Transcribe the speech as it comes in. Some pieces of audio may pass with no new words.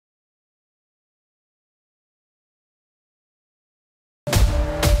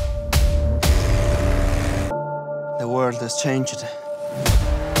world has changed.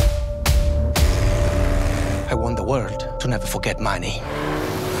 I want the world to never forget my name.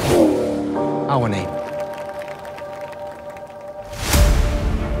 Our name.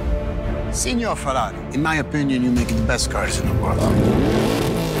 Signor Ferrari, in my opinion, you make the best cars in the world.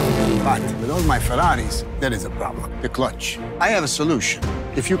 But with all my Ferraris, there is a problem. The clutch. I have a solution.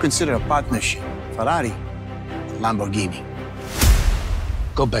 If you consider a partnership, Ferrari, Lamborghini.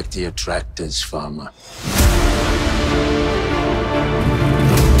 Go back to your tractors, farmer.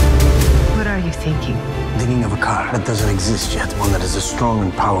 What are you thinking? Thinking of a car that doesn't exist yet. One that is as strong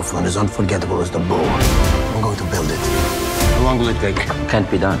and powerful and as unforgettable as the bull. I'm going to build it. How long will it take? Can't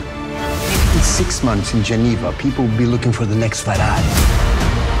be done. In 6 months in Geneva, people will be looking for the next Ferrari.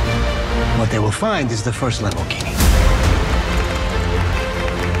 What they will find is the first Lamborghini.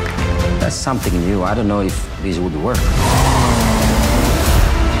 That's something new. I don't know if this would work.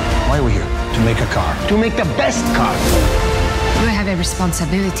 Why are we here? To make a car. To make the best car. You have a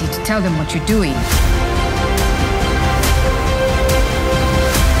responsibility to tell them what you're doing.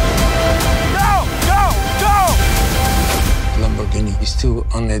 Lamborghini is too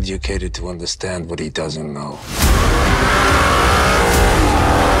uneducated to understand what he doesn't know.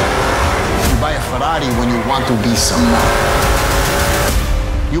 You buy a Ferrari when you want to be someone.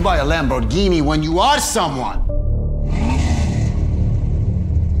 You buy a Lamborghini when you are someone.